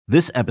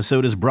This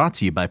episode is brought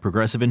to you by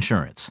Progressive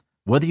Insurance.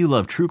 Whether you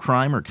love true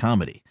crime or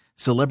comedy,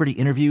 celebrity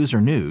interviews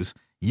or news,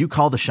 you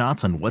call the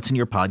shots on what's in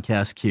your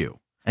podcast queue.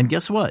 And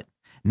guess what?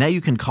 Now you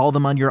can call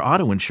them on your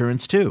auto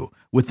insurance too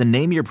with the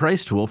Name Your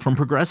Price tool from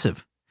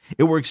Progressive.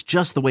 It works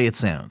just the way it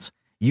sounds.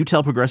 You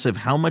tell Progressive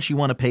how much you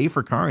want to pay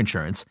for car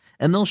insurance,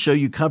 and they'll show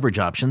you coverage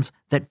options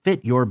that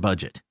fit your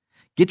budget.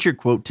 Get your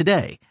quote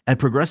today at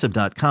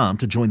Progressive.com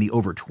to join the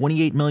over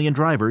 28 million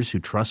drivers who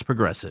trust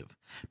Progressive.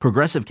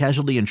 Progressive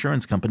Casualty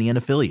Insurance Company and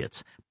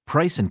Affiliates.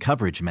 Price and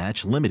coverage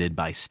match limited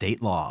by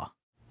state law.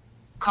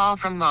 Call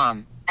from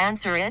mom.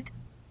 Answer it.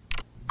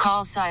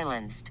 Call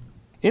silenced.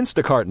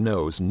 Instacart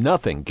knows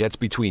nothing gets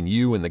between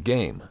you and the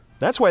game.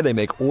 That's why they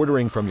make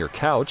ordering from your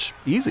couch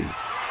easy.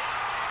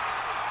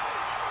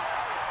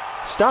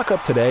 Stock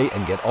up today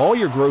and get all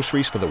your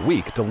groceries for the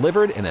week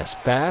delivered in as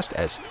fast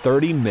as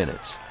 30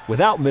 minutes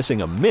without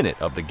missing a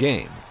minute of the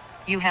game.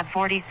 You have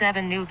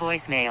 47 new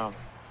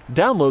voicemails.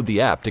 Download the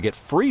app to get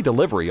free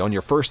delivery on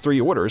your first 3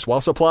 orders while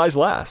supplies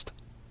last.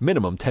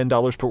 Minimum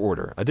 $10 per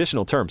order.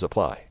 Additional terms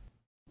apply.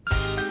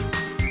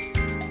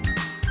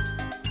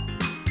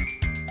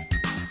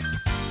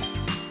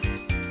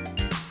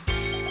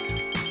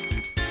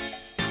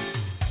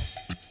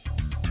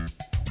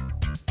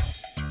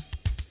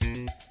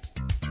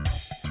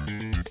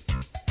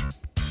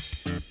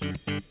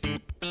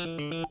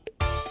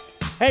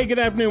 Hey, good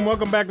afternoon.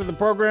 Welcome back to the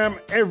program.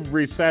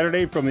 Every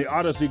Saturday from the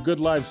Odyssey Good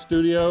Life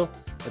studio.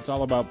 It's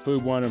all about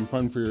food, wine, and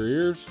fun for your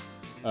ears.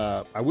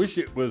 I wish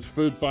it was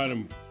food,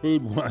 wine,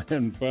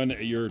 and fun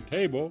at your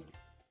table.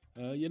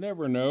 You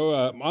never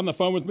know. On the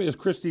phone with me is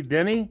Christy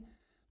Denny.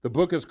 The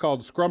book is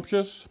called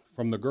Scrumptious,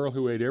 From the Girl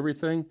Who Ate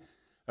Everything.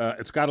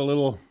 It's got a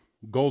little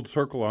gold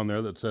circle on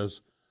there that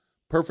says,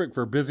 perfect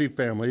for busy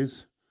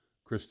families.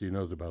 Christy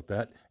knows about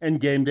that. And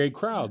game day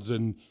crowds.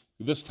 And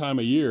this time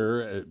of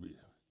year,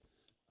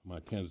 my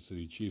Kansas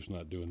City Chiefs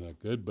not doing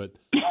that good, but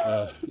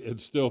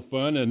it's still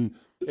fun. And,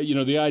 you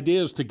know, the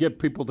idea is to get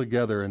people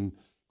together. And,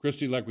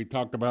 Christy, like we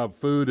talked about,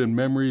 food and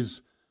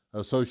memories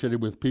associated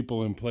with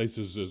people and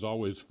places is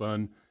always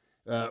fun.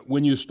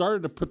 When you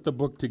started to put the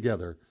book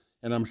together,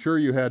 and I'm sure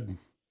you had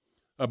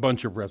a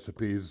bunch of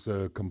recipes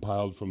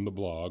compiled from the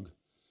blog,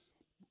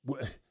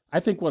 I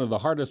think one of the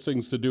hardest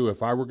things to do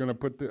if I were going to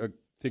put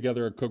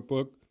together a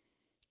cookbook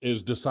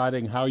is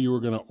deciding how you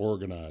were going to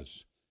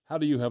organize. How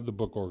do you have the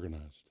book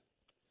organized?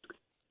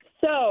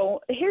 So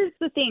here's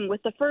the thing.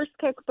 With the first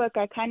cookbook,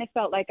 I kind of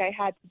felt like I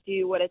had to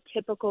do what a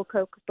typical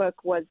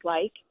cookbook was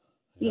like.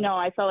 Yeah. You know,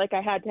 I felt like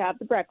I had to have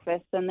the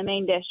breakfast and the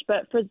main dish.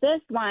 But for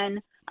this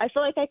one, I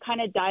feel like I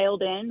kind of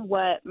dialed in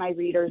what my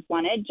readers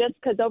wanted, just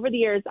because over the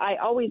years, I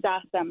always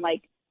asked them,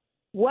 like,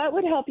 what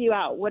would help you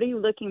out? What are you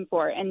looking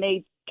for? And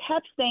they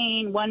kept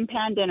saying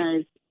one-pan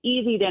dinners,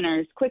 easy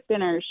dinners, quick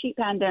dinners, sheet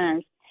pan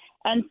dinners.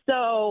 And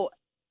so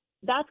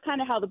that's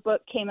kind of how the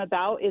book came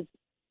about. Is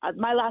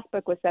my last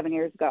book was 7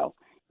 years ago.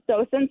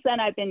 So since then,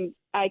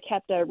 I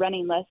kept a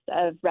running list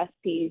of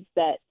recipes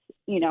that,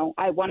 you know,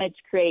 I wanted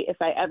to create if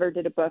I ever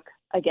did a book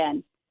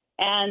again.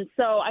 And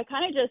so I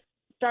kind of just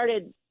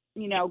started,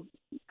 you know,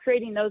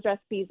 creating those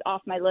recipes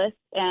off my list.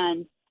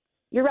 And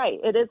you're right,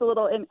 it is a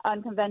little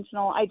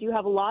unconventional. I do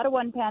have a lot of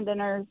one-pan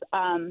dinners.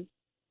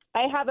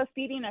 I have a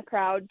Feeding a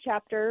Crowd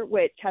chapter,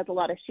 which has a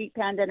lot of sheet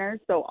pan dinners,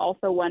 so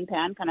also one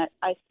pan.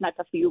 I snuck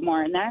a few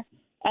more in there.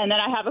 And then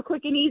I have a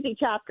quick and easy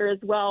chapter as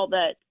well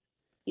that,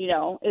 you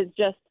know, is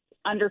just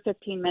under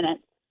 15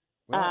 minutes.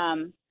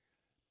 Well,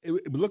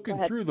 looking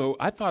through, though,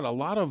 I thought a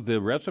lot of the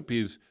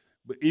recipes,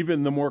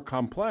 even the more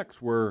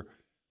complex, were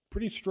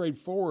pretty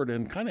straightforward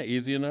and kind of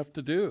easy enough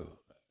to do.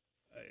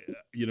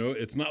 You know,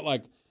 it's not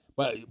like,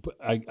 but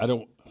I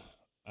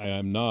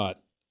am not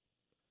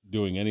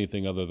doing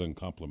anything other than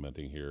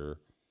complimenting here.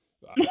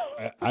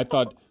 I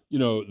thought, you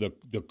know,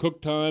 the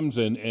cook times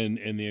and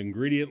the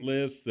ingredient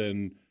lists,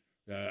 and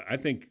I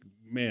think,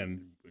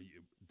 man,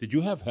 did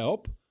you have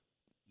help?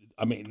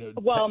 I mean,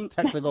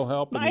 technical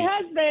help? My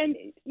husband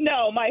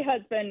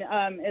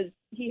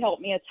he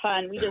helped me a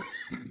ton. We just,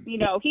 you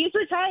know, he's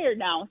retired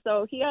now,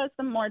 so he has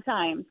some more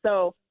time.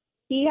 So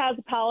he has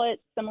a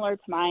palate similar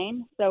to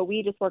mine. So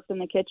we just worked in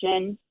the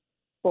kitchen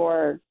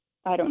for,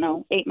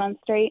 8 months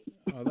straight.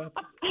 Oh,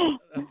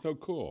 that's so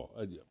cool.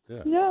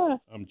 Yeah.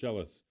 I'm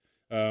jealous.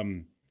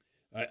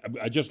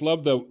 I just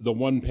love the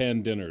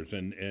one-pan dinners,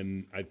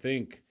 and I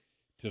think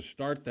to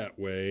start that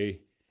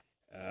way,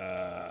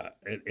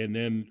 and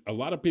then a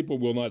lot of people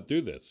will not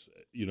do this.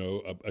 You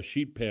know, a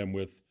sheet pan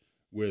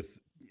with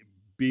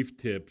beef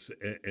tips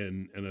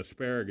and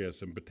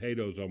asparagus and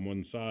potatoes on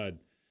one side,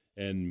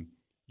 and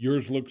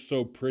yours looks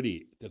so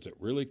pretty. Does it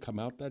really come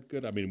out that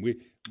good? I mean,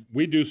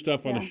 we do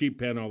stuff on a sheet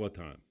pan all the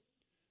time,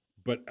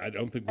 but I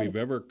don't think we've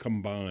ever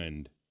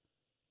combined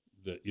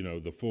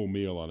the full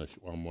meal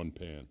on one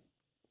pan.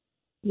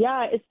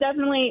 Yeah, it's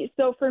definitely,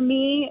 so for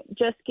me,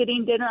 just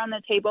getting dinner on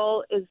the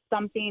table is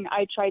something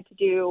I try to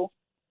do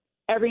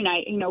every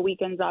night.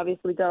 Weekends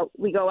obviously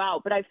we go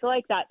out, but I feel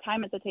like that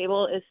time at the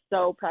table is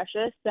so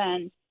precious.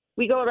 And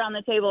we go around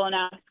the table and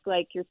ask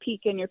like your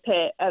peak and your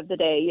pit of the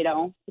day,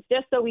 it's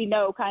just so we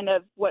know kind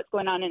of what's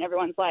going on in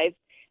everyone's lives.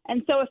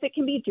 And so if it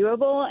can be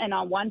doable and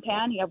on one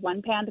pan, you have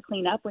one pan to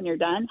clean up when you're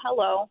done,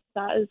 hello,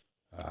 that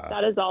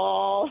is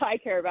all I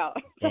care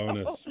about.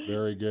 Bonus.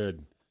 Very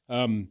good.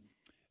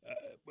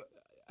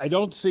 I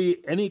don't see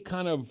any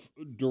kind of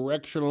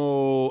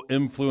directional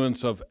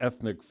influence of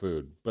ethnic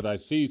food, but I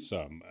see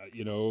some.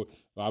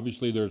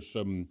 Obviously there's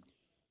some,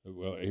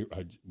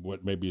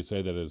 what maybe you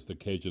say that is the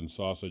Cajun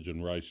sausage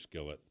and rice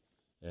skillet.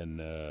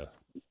 And, oh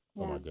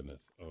my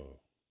goodness. Oh.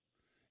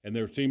 And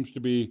there seems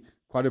to be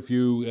quite a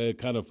few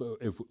kind of,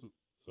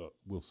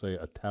 we'll say,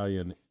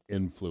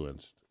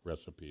 Italian-influenced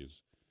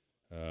recipes.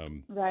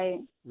 Right.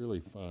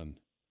 Really fun.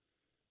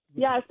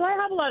 Yeah, so I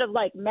have a lot of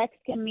like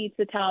Mexican meets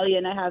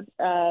Italian. I have,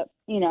 a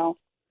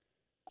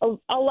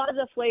lot of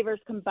the flavors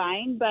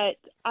combined, but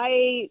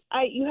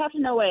you have to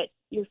know what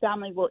your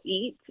family will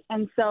eat.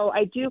 And so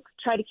I do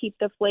try to keep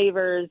the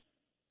flavors,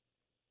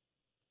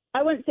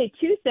 I wouldn't say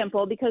too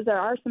simple because there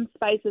are some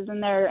spices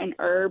in there and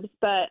herbs,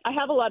 but I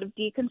have a lot of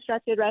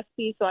deconstructed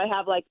recipes. So I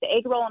have like the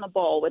egg roll in a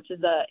bowl, which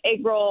is a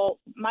egg roll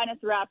minus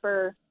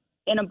wrapper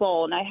in a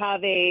bowl. And I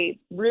have a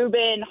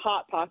Reuben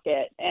Hot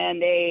Pocket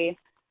and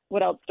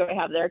what else do I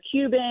have there? A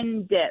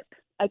Cuban dip.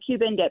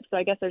 So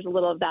I guess there's a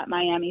little of that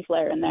Miami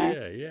flair in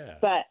there. Yeah.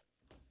 But,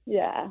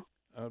 yeah.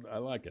 I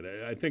like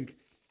it. I think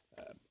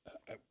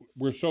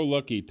we're so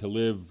lucky to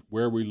live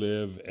where we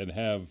live and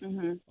have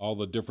all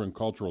the different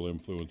cultural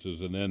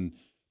influences. And then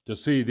to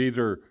see these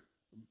are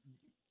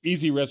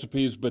easy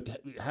recipes, but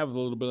have a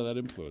little bit of that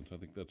influence. I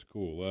think that's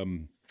cool. Let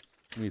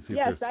me see.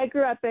 Yes, I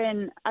grew up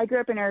in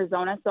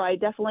Arizona, so I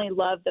definitely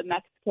love the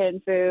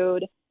Mexican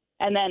food.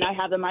 And then I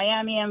have the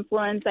Miami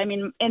influence. I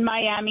mean, in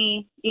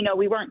Miami,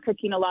 we weren't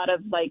cooking a lot of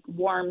like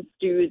warm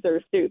stews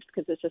or soups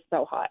because it's just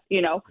so hot,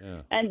 Yeah.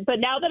 But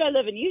now that I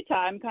live in Utah,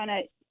 I'm kind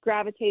of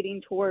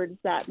gravitating towards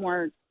that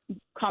more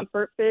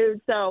comfort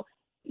food. So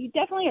you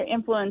definitely are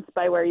influenced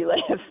by where you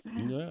live.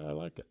 Yeah, I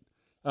like it.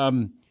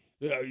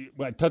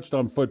 I touched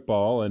on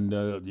football, and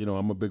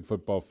I'm a big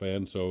football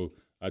fan, so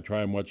I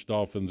try and watch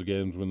Dolphins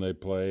games when they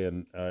play,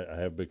 and I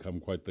have become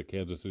quite the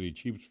Kansas City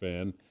Chiefs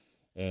fan.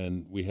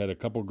 And we had a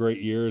couple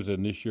great years,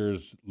 and this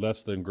year's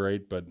less than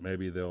great, but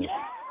maybe they'll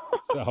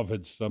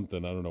salvage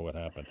something. I don't know what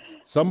happened.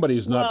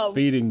 Somebody's not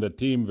feeding the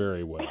team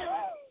very well.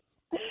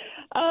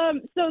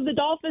 So the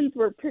Dolphins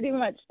were pretty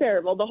much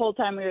terrible the whole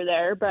time we were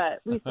there,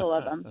 but we still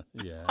love them.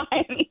 Yeah.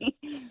 I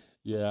mean,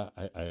 yeah.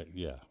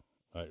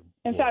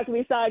 In fact,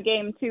 we saw a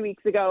game 2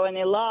 weeks ago, and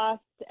they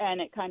lost,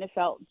 and it kind of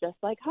felt just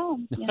like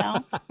home,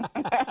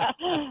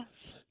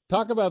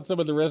 Talk about some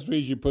of the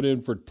recipes you put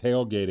in for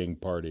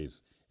tailgating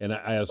parties. And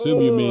I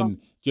assume you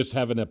mean just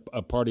having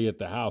a party at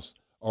the house,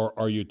 or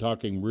are you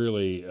talking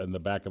really in the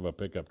back of a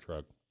pickup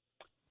truck?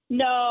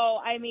 No,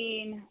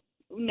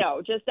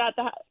 just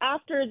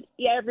after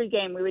every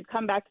game, we would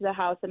come back to the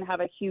house and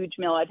have a huge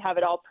meal. I'd have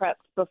it all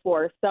prepped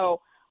before.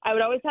 So I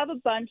would always have a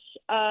bunch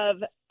of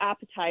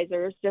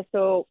appetizers just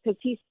so, because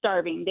he's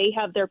starving. They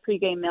have their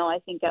pregame meal, I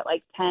think, at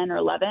like 10 or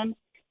 11,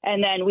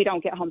 and then we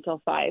don't get home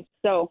till 5.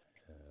 So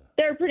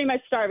they're pretty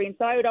much starving.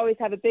 So I would always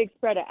have a big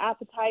spread of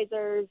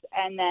appetizers.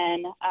 And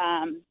then,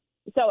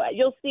 so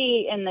you'll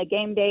see in the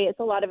game day, it's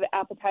a lot of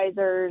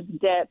appetizers,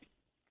 dips.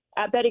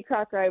 At Betty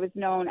Crocker, I was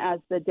known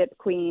as the dip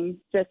queen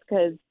just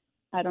because,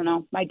 I don't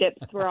know, my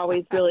dips were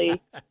always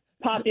really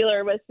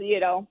popular with,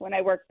 when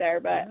I worked there.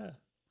 But yeah.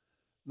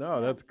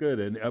 No, that's good.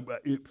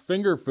 And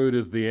finger food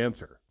is the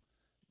answer.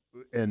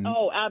 And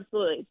oh,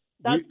 absolutely.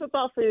 That's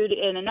football food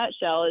in a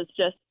nutshell, is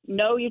just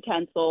no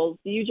utensils,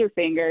 use your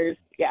fingers.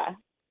 Yeah.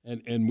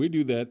 And we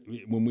do that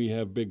when we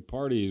have big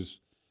parties.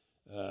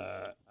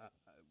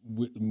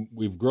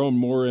 We've grown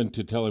more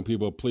into telling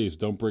people, please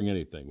don't bring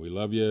anything. We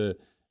love you.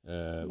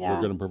 We're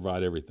going to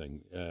provide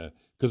everything.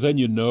 Because then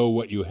you know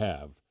what you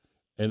have.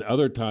 And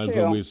other times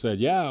when we've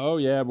said,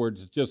 we're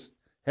just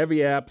heavy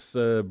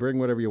apps, bring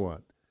whatever you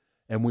want.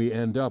 And we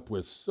end up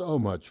with so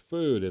much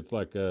food. It's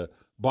like a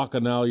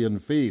bacchanalian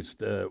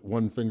feast,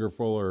 one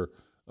fingerful or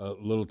a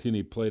little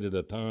teeny plate at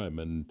a time.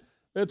 And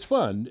it's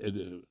fun.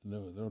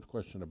 No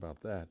question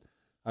about that.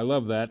 I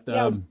love that.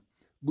 Yeah.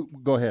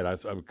 Go ahead.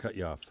 I would cut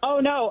you off. Oh,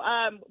 no.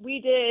 We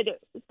did.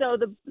 So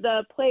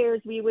the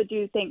players, we would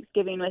do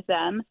Thanksgiving with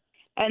them.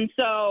 And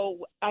so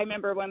I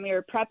remember when we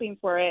were prepping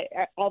for it,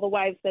 all the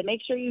wives said,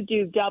 make sure you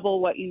do double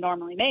what you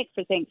normally make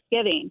for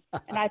Thanksgiving.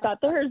 And I thought,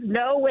 there's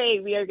no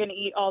way we are going to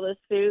eat all this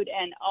food.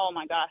 And, oh,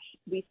 my gosh,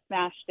 we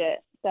smashed it.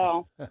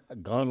 So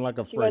gone like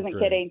a freight train. She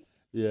wasn't kidding.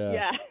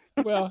 Yeah.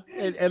 Well,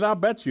 and I'll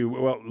bet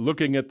you,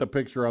 looking at the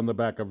picture on the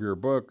back of your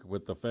book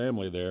with the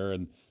family there,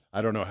 and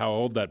I don't know how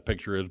old that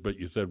picture is, but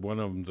you said one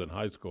of them's in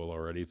high school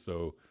already,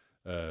 so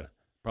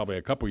probably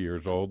a couple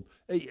years old.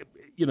 Hey,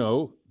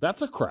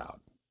 that's a crowd.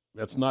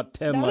 That's not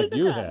 10 like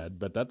you had,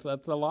 but that's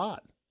a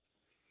lot.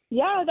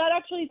 Yeah, that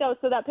actually, though,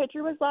 so that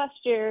picture was last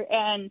year,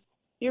 and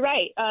you're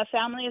right, a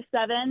family of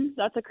 7,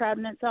 that's a crowd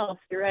in itself.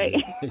 You're right.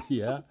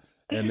 Yeah.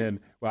 And then,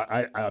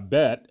 I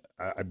bet,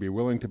 I'd be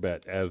willing to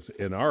bet, as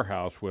in our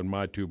house when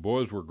my 2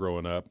 boys were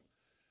growing up,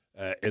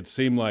 it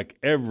seemed like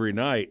every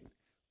night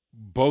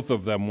both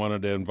of them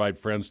wanted to invite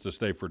friends to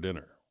stay for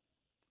dinner.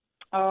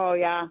 Oh,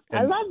 yeah.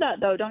 I love that,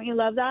 though. Don't you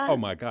love that? Oh,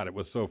 my God, it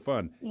was so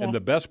fun. Yeah. And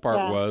the best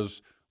part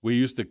was we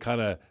used to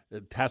kind of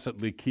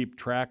tacitly keep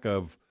track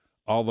of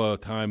all the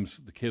times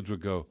the kids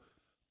would go,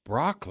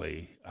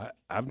 broccoli?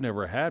 I've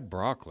never had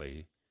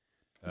broccoli.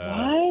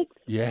 What?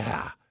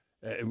 Yeah.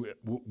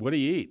 What do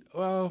you eat?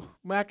 Well,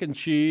 mac and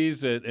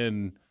cheese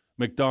and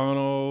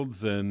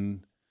McDonald's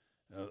and,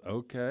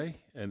 okay.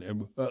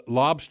 And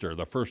lobster,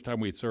 the first time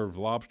we served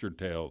lobster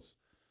tails,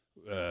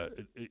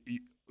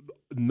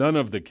 none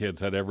of the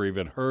kids had ever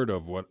even heard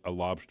of what a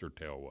lobster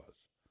tail was.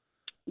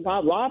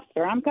 Wow,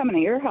 lobster! I'm coming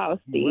to your house,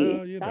 Steve.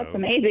 Well, That's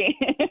amazing.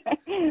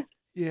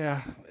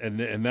 Yeah,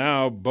 and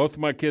now both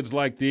my kids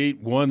like to eat.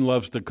 One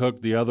loves to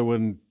cook. The other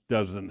one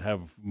doesn't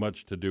have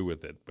much to do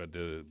with it. But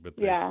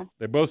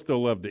they both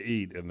still love to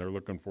eat, and they're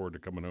looking forward to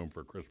coming home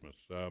for Christmas.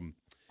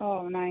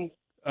 Oh, nice.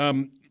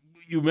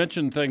 You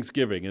mentioned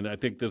Thanksgiving, and I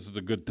think this is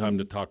a good time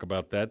to talk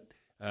about that.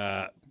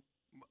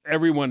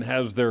 Everyone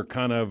has their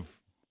kind of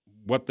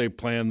what they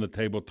plan the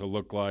table to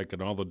look like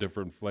and all the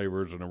different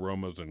flavors and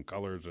aromas and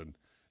colors and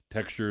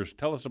textures.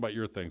 Tell us about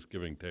your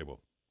Thanksgiving table.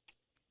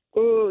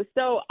 Ooh,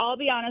 so I'll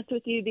be honest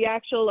with you, the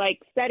actual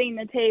setting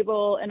the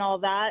table and all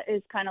that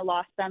is kind of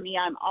lost on me.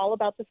 I'm all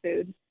about the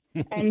food.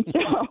 And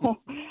so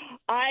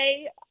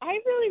I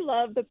really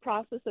love the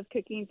process of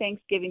cooking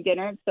Thanksgiving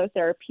dinner. It's so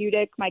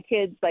therapeutic. My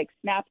kids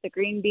snap the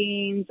green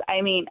beans.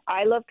 I mean,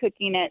 I love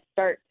cooking it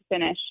start to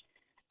finish.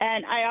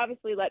 And I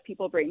obviously let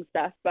people bring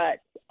stuff,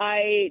 but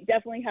I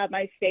definitely have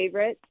my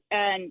favorite.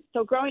 And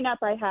so growing up,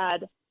 I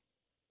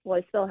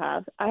still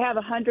have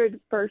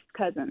 100 first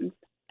cousins.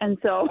 And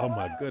so, oh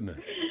my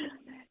goodness.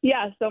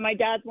 Yeah. So my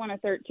dad's one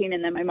of 13,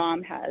 and then my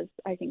mom has,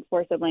 I think,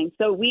 4 siblings.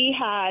 So we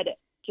had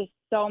just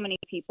so many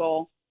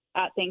people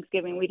at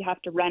Thanksgiving. We'd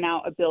have to rent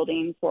out a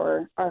building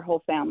for our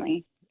whole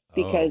family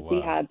because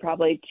we had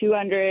probably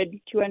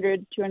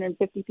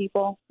 250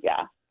 people.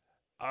 Yeah.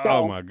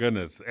 Oh my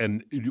goodness.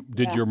 And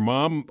did your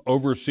mom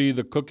oversee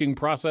the cooking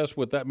process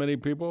with that many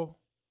people?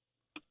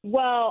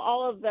 Well,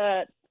 all of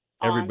the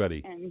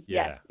everybody. And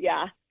yeah.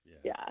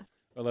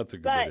 Well, that's a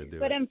good way to do it.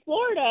 But in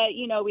Florida,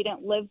 we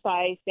didn't live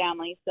by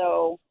family,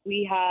 so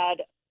we had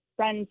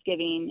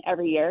Friendsgiving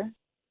every year.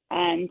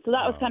 And so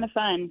that was kind of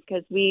fun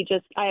because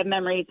I have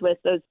memories with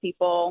those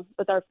people,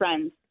 with our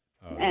friends.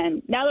 Oh,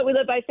 and now that we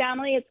live by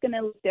family, it's going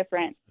to look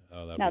different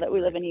now that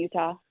we live in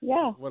Utah.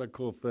 Yeah. What a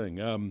cool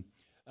thing.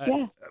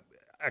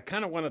 I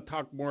kind of want to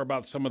talk more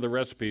about some of the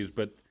recipes,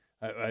 but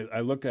I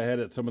look ahead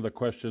at some of the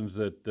questions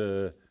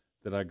that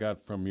I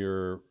got from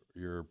your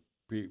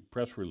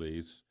press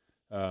release.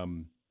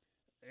 When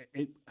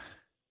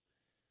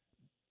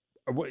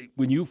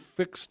you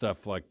fix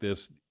stuff like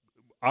this,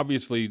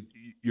 obviously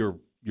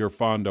you're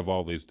fond of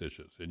all these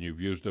dishes, and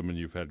you've used them, and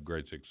you've had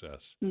great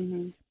success.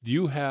 Mm-hmm. Do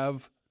you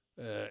have,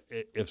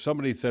 if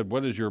somebody said,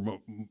 "What is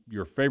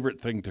your favorite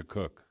thing to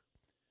cook?"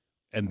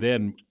 and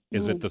then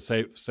is it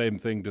the same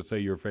thing to say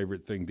your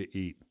favorite thing to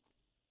eat?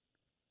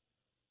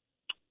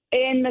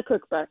 In the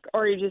cookbook,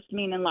 or you just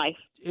mean in life?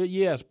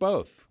 Yes,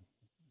 both.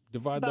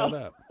 Divide that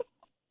up.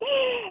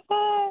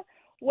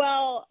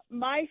 Well,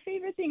 my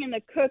favorite thing in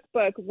the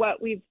cookbook,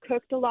 what we've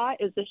cooked a lot,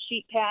 is the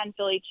sheet pan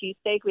Philly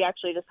cheesesteak. We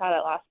actually just had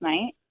it last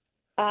night.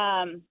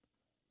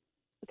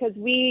 Because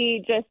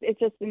it's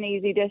just an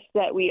easy dish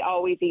that we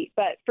always eat.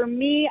 But for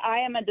me, I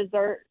am a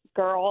dessert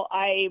girl.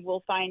 I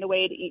will find a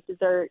way to eat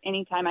dessert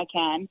anytime I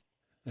can.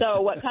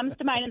 So what comes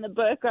to mind in the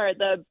book are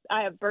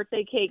I have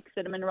birthday cake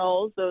cinnamon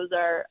rolls. Those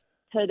are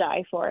to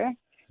die for.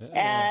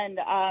 And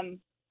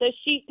the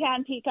sheet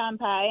pan pecan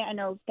pie, I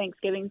know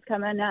Thanksgiving's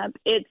coming up.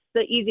 It's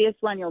the easiest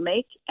one you'll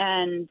make,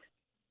 and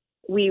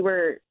we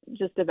were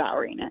just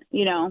devouring it,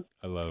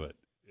 I love it.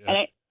 Yeah. And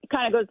it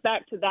kind of goes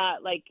back to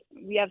that,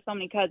 we have so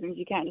many cousins,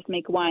 you can't just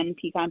make one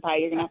pecan pie.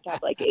 You're going to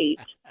have 8.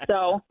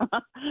 So.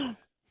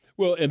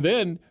 Well, and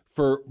then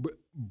for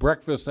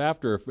breakfast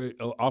after,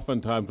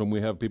 oftentimes when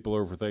we have people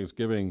over for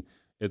Thanksgiving,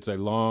 it's a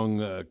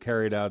long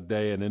carried out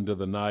day and into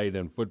the night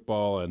and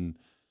football and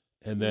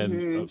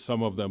then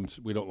some of them,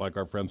 we don't like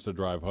our friends to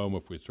drive home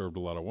if we served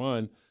a lot of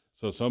wine,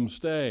 so some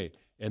stay.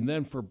 And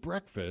then for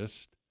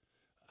breakfast,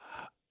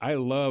 I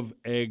love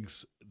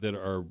eggs that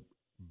are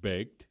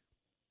baked.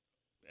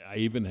 I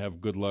even have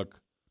good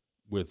luck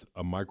with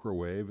a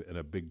microwave and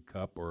a big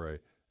cup or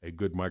a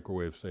good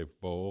microwave-safe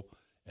bowl.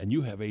 And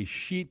you have a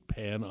sheet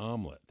pan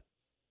omelet.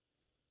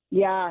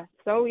 Yeah,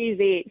 so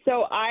easy.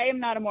 So I am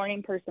not a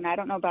morning person. I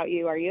don't know about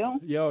you. Are you?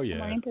 Oh, yeah. A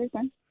morning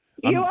person?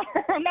 You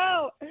are?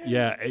 No.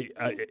 Yeah,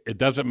 it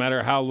doesn't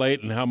matter how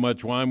late and how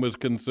much wine was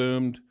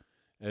consumed.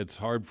 It's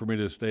hard for me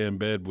to stay in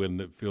bed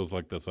when it feels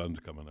like the sun's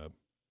coming up.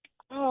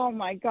 Oh,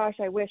 my gosh,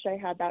 I wish I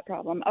had that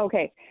problem.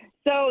 Okay,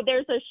 so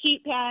there's a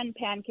sheet pan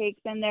pancakes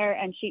in there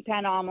and sheet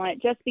pan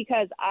omelet just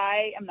because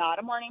I am not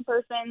a morning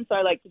person, so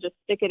I like to just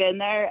stick it in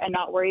there and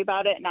not worry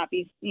about it and not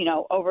be,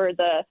 over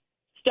the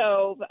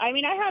stove. I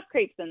mean, I have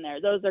crepes in there.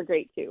 Those are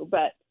great too,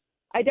 but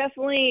I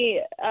definitely,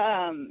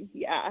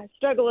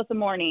 struggle with the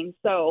morning.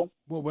 So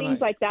things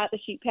like that, the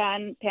sheet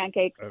pan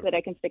pancakes that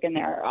I can stick in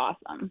there are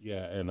awesome.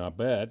 Yeah, and I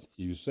bet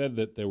you said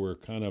that they were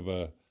kind of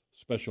a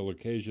special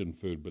occasion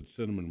food, but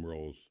cinnamon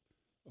rolls,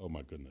 oh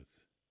my goodness.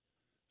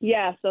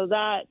 Yeah, so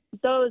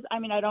those, I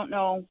mean, I don't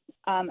know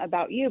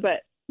about you,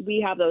 but we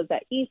have those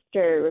at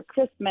Easter or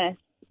Christmas,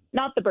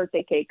 not the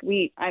birthday cake.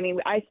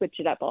 I switch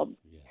it up.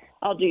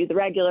 I'll do the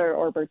regular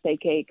or birthday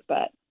cake,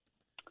 but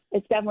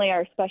it's definitely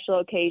our special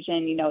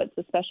occasion. You know, it's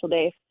a special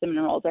day if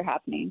cinnamon rolls are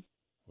happening.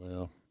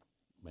 Well,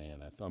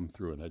 man, I thumbed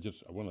through and I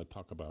want to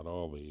talk about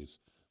all these.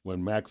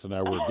 When Max and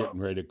I were getting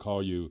ready to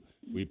call you,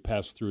 we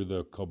passed through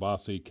the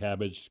kielbasa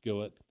cabbage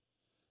skillet.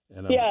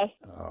 And yes.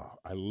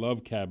 I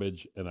love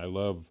cabbage and I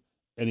love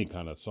any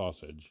kind of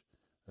sausage.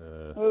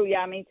 Oh,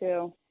 yeah, me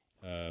too.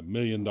 $1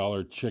 Million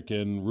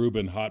Chicken,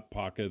 Reuben Hot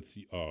Pockets.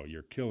 Oh,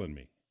 you're killing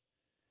me.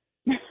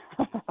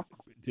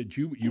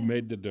 You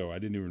made the dough? I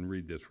didn't even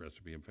read this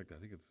recipe. In fact, I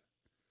think it's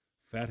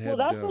fathead dough.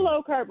 Well, that's a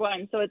low-carb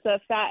one, so it's a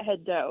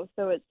fathead dough.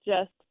 So it's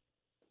just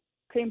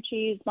cream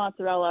cheese,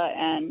 mozzarella,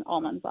 and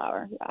almond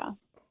flour, yeah.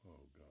 Oh,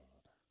 God.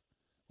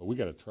 Well, we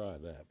got to try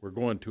that. We're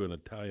going to an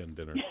Italian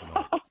dinner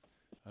tonight.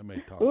 I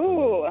may talk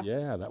to them.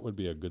 Yeah, that would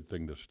be a good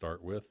thing to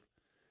start with.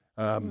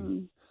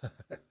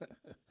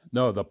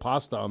 No, the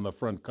pasta on the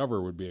front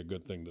cover would be a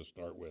good thing to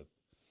start with.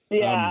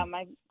 Yeah,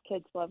 my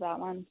kids love that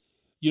one.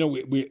 You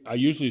know, I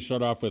usually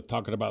start off with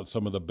talking about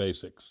some of the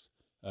basics.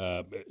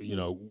 You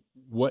know,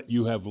 what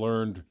you have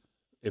learned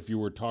if you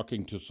were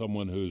talking to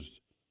someone who's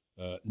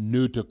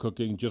new to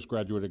cooking, just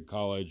graduated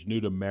college,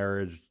 new to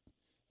marriage,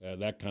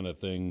 that kind of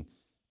thing.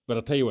 But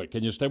I'll tell you what,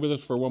 can you stay with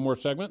us for one more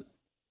segment?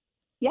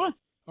 Yeah.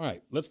 All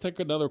right, let's take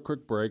another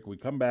quick break. We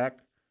come back.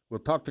 We'll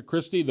talk to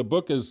Christy. The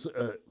book is,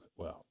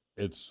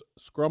 it's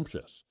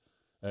scrumptious.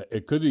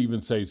 It could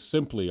even say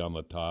simply on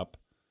the top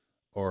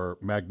or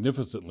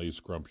magnificently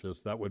scrumptious.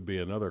 That would be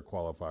another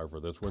qualifier for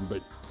this one.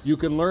 But you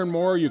can learn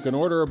more. You can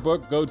order a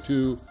book. Go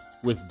to,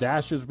 with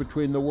dashes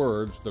between the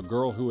words,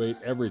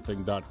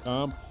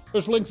 thegirlwhoateeverything.com.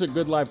 There's links at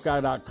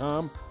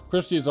goodlifeguy.com.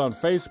 Christy's on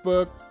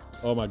Facebook.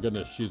 Oh, my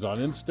goodness, she's on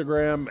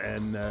Instagram.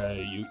 And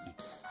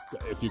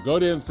if you go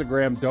to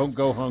Instagram, don't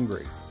go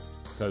hungry,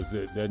 because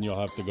then you'll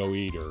have to go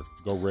eat or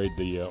go raid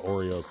the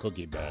Oreo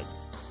cookie bag.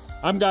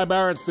 I'm Guy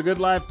Barrett's The Good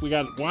Life. We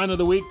got Wine of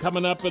the Week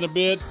coming up in a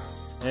bit.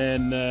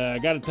 And I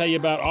got to tell you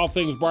about All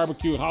Things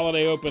Barbecue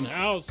Holiday Open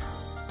House.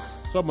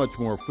 So much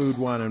more food,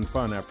 wine, and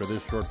fun after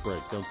this short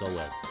break. Don't go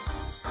away.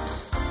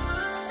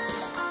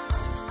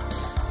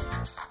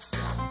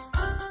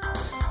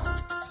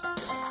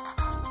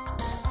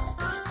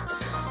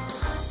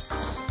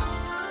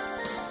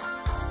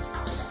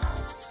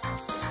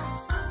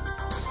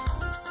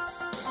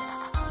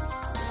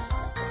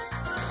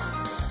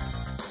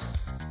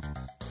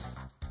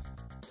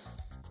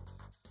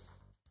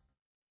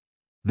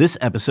 This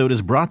episode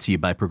is brought to you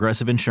by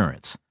Progressive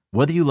Insurance.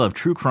 Whether you love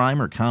true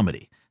crime or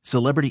comedy,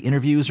 celebrity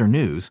interviews or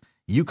news,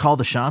 you call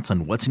the shots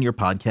on what's in your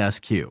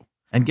podcast queue.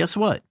 And guess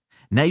what?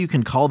 Now you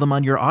can call them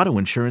on your auto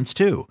insurance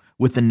too,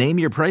 with the Name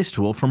Your Price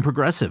tool from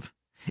Progressive.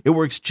 It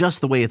works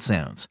just the way it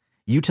sounds.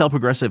 You tell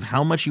Progressive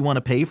how much you want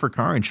to pay for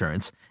car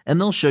insurance, and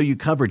they'll show you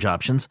coverage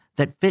options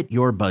that fit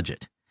your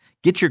budget.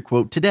 Get your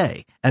quote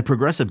today at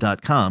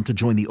Progressive.com to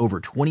join the over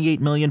 28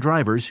 million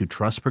drivers who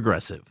trust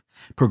Progressive.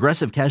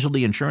 Progressive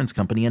Casualty Insurance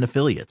Company and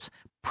Affiliates.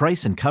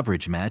 Price and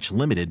coverage match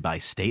limited by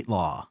state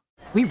law.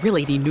 We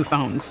really need new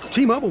phones.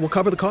 T-Mobile will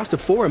cover the cost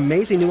of 4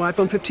 amazing new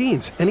iPhone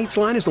 15s, and each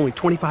line is only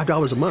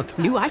 $25 a month.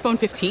 New iPhone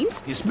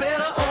 15s? It's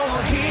better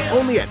over here.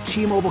 Only at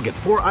T-Mobile, get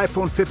 4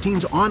 iPhone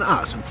 15s on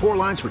us and 4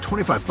 lines for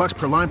 $25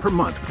 per line per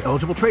month with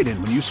eligible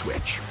trade-in when you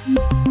switch.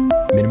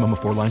 Minimum of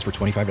 4 lines for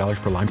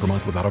 $25 per line per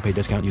month with autopay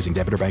discount using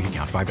debit or bank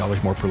account.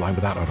 $5 more per line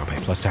without autopay,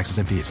 plus taxes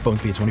and fees. Phone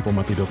fee at 24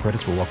 monthly bill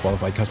credits for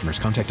well-qualified customers.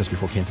 Contact us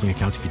before canceling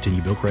account to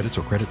continue bill credits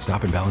or credit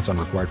stop and balance on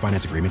required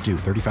finance agreement due.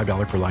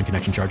 $35 per line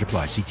connection charge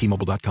applies. See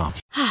T-Mobile.com.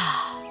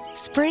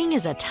 Spring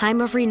is a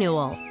time of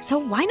renewal, so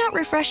why not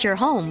refresh your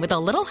home with a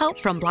little help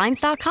from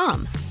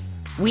Blinds.com?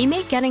 We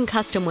make getting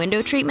custom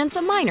window treatments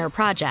a minor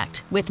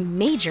project with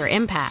major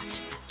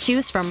impact.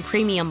 Choose from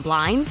premium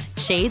blinds,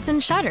 shades,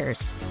 and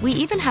shutters. We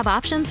even have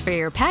options for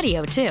your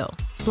patio, too.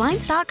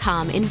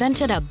 Blinds.com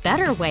invented a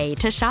better way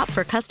to shop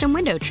for custom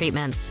window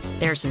treatments.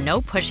 There's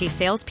no pushy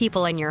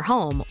salespeople in your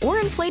home or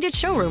inflated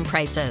showroom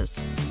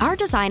prices. Our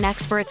design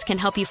experts can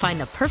help you find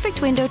the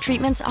perfect window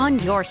treatments on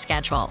your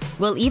schedule.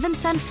 We'll even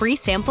send free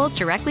samples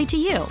directly to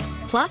you.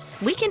 Plus,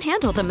 we can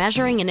handle the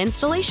measuring and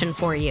installation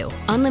for you.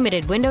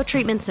 Unlimited window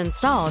treatments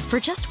installed for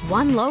just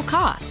one low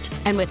cost.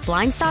 And with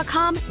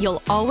Blinds.com,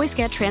 you'll always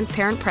get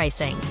transparent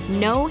pricing.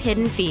 No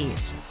hidden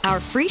fees. Our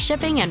free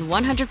shipping and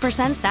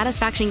 100%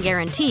 satisfaction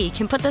guarantee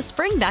can put the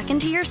spring back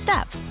into your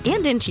step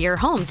and into your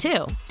home,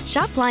 too.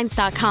 Shop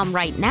Blinds.com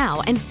right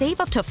now and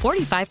save up to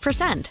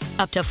 45%.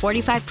 Up to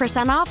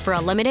 45% off for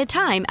a limited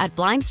time at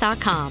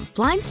Blinds.com.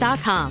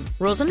 Blinds.com.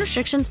 Rules and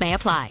restrictions may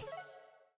apply.